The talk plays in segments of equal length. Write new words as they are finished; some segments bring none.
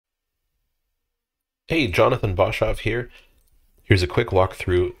Hey, Jonathan Boshoff here. Here's a quick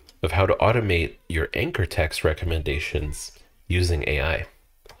walkthrough of how to automate your anchor text recommendations using AI.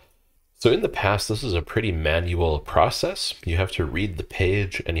 So in the past, this is a pretty manual process. You have to read the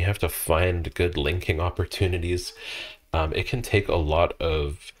page and you have to find good linking opportunities. It can take a lot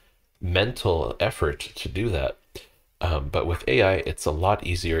of mental effort to do that. But with AI, it's a lot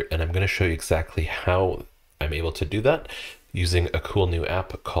easier, and I'm going to show you exactly how I'm able to do that using a cool new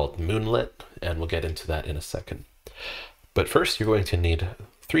app called Moonlit, and we'll get into that in a second. But first, you're going to need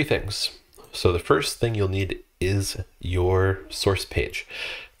three things. So the first thing you'll need is your source page.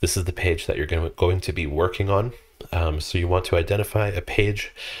 This is the page that you're going to be working on. So you want to identify a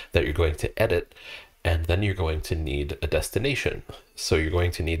page that you're going to edit, and then you're going to need a destination. So you're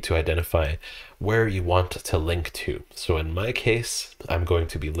going to need to identify where you want to link to. So in my case, I'm going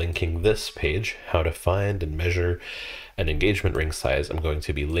to be linking this page, how to find and measure an engagement ring size. I'm going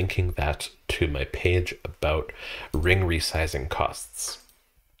to be linking that to my page about ring resizing costs.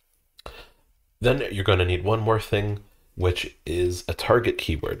 Then you're going to need one more thing, which is a target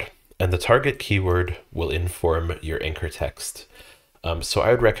keyword. And the target keyword will inform your anchor text. So I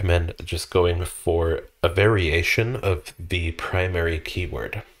would recommend just going for a variation of the primary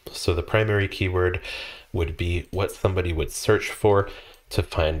keyword. So the primary keyword would be what somebody would search for to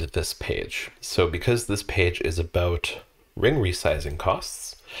find this page. So because this page is about ring resizing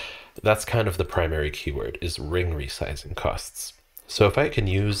costs, that's kind of the primary keyword, is ring resizing costs. So if I can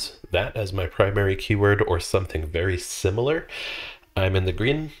use that as my primary keyword or something very similar, I'm in the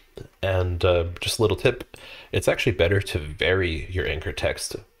green. And just a little tip, it's actually better to vary your anchor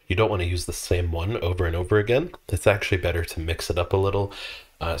text. You don't want to use the same one over and over again. It's actually better to mix it up a little.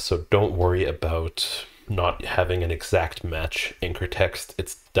 So don't worry about not having an exact match anchor text.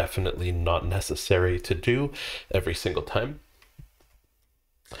 It's definitely not necessary to do every single time.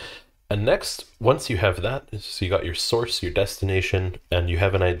 And next, once you have that, so you got your source, your destination, and you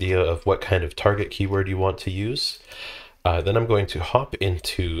have an idea of what kind of target keyword you want to use, then I'm going to hop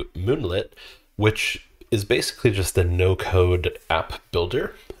into Moonlit, which is basically just a no-code app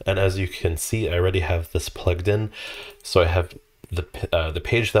builder. And as you can see, I already have this plugged in. So I have the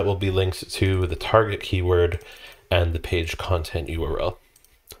page that will be linked to, the target keyword, and the page content URL.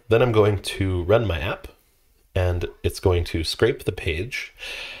 Then I'm going to run my app, and it's going to scrape the page,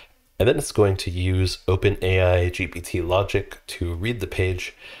 and then it's going to use OpenAI GPT logic to read the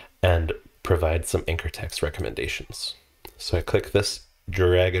page and provide some anchor text recommendations. So I click this,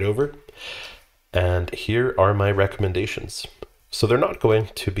 drag it over, and here are my recommendations. So they're not going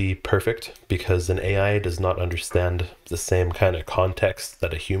to be perfect because an AI does not understand the same kind of context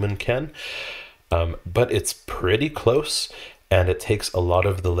that a human can, but it's pretty close, and it takes a lot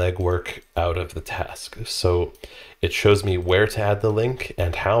of the legwork out of the task. So it shows me where to add the link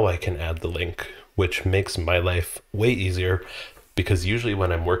and how I can add the link, which makes my life way easier, because usually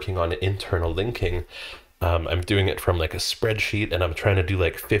when I'm working on internal linking, I'm doing it from like a spreadsheet and I'm trying to do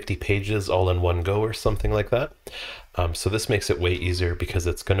like 50 pages all in one go or something like that. So this makes it way easier because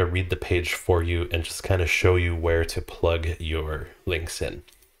it's going to read the page for you and just kind of show you where to plug your links in.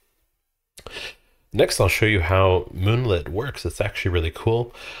 Next, I'll show you how Moonlit works. It's actually really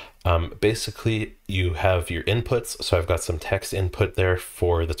cool. Basically, you have your inputs. So I've got some text input there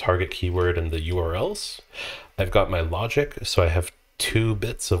for the target keyword and the URLs. I've got my logic. So I have two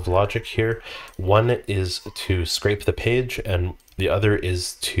bits of logic here. One is to scrape the page, and the other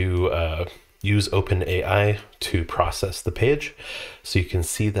is to use OpenAI to process the page. So you can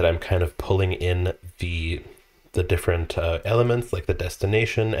see that I'm kind of pulling in the different elements like the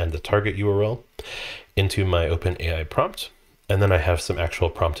destination and the target URL into my OpenAI prompt. And then I have some actual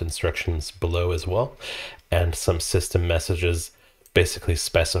prompt instructions below as well, and some system messages basically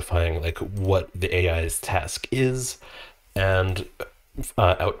specifying like what the AI's task is, and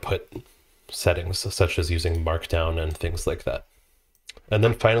output settings such as using Markdown and things like that. And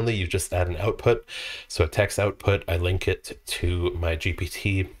then finally, you just add an output. So a text output, I link it to my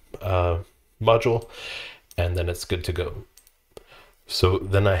GPT module, and then it's good to go. So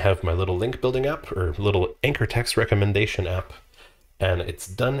then I have my little link building app, or little anchor text recommendation app, and it's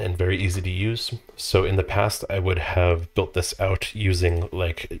done and very easy to use. So in the past, I would have built this out using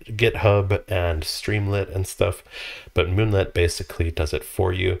like GitHub and Streamlit and stuff, but Moonlit basically does it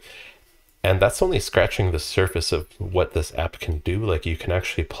for you. And that's only scratching the surface of what this app can do. Like you can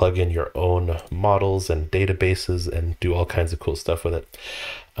actually plug in your own models and databases and do all kinds of cool stuff with it.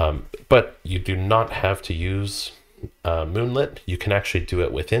 But you do not have to use Moonlit. You can actually do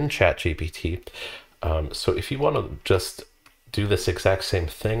it within ChatGPT. So if you want to just do this exact same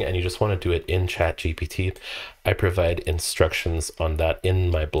thing and you just want to do it in ChatGPT, I provide instructions on that in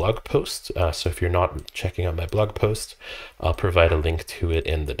my blog post. So if you're not checking out my blog post, I'll provide a link to it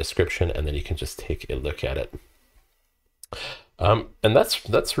in the description, and then you can just take a look at it. And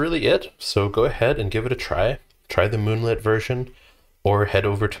that's really it. So go ahead and give it a try. Try the Moonlit version, or head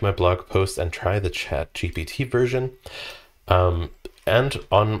over to my blog post and try the ChatGPT version. And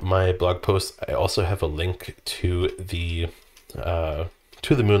on my blog post, I also have a link to the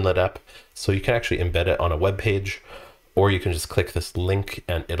Moonlit app, so you can actually embed it on a web page, or you can just click this link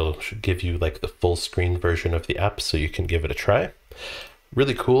and it'll give you like the full screen version of the app, so you can give it a try.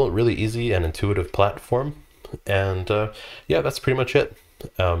 Really cool, really easy and intuitive platform. And yeah, that's pretty much it.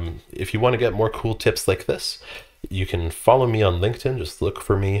 If you want to get more cool tips like this, you can follow me on LinkedIn. Just look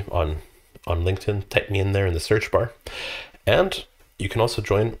for me on LinkedIn, type me in there in the search bar. And you can also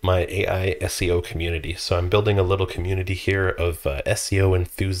join my AI SEO community. So I'm building a little community here of SEO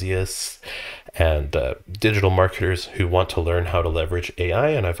enthusiasts and digital marketers who want to learn how to leverage AI.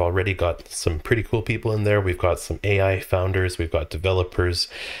 And I've already got some pretty cool people in there. We've got some AI founders, we've got developers,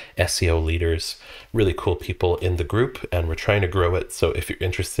 SEO leaders, really cool people in the group, and we're trying to grow it. So if you're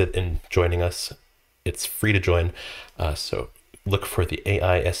interested in joining us, it's free to join. So look for the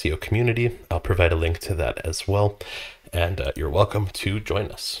AI SEO community. I'll provide a link to that as well. And you're welcome to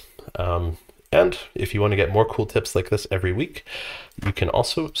join us. And if you want to get more cool tips like this every week, you can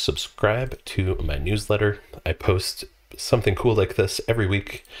also subscribe to my newsletter. I post something cool like this every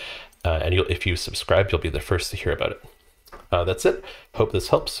week. And if you subscribe, you'll be the first to hear about it. That's it. Hope this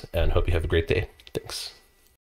helps, and hope you have a great day. Thanks.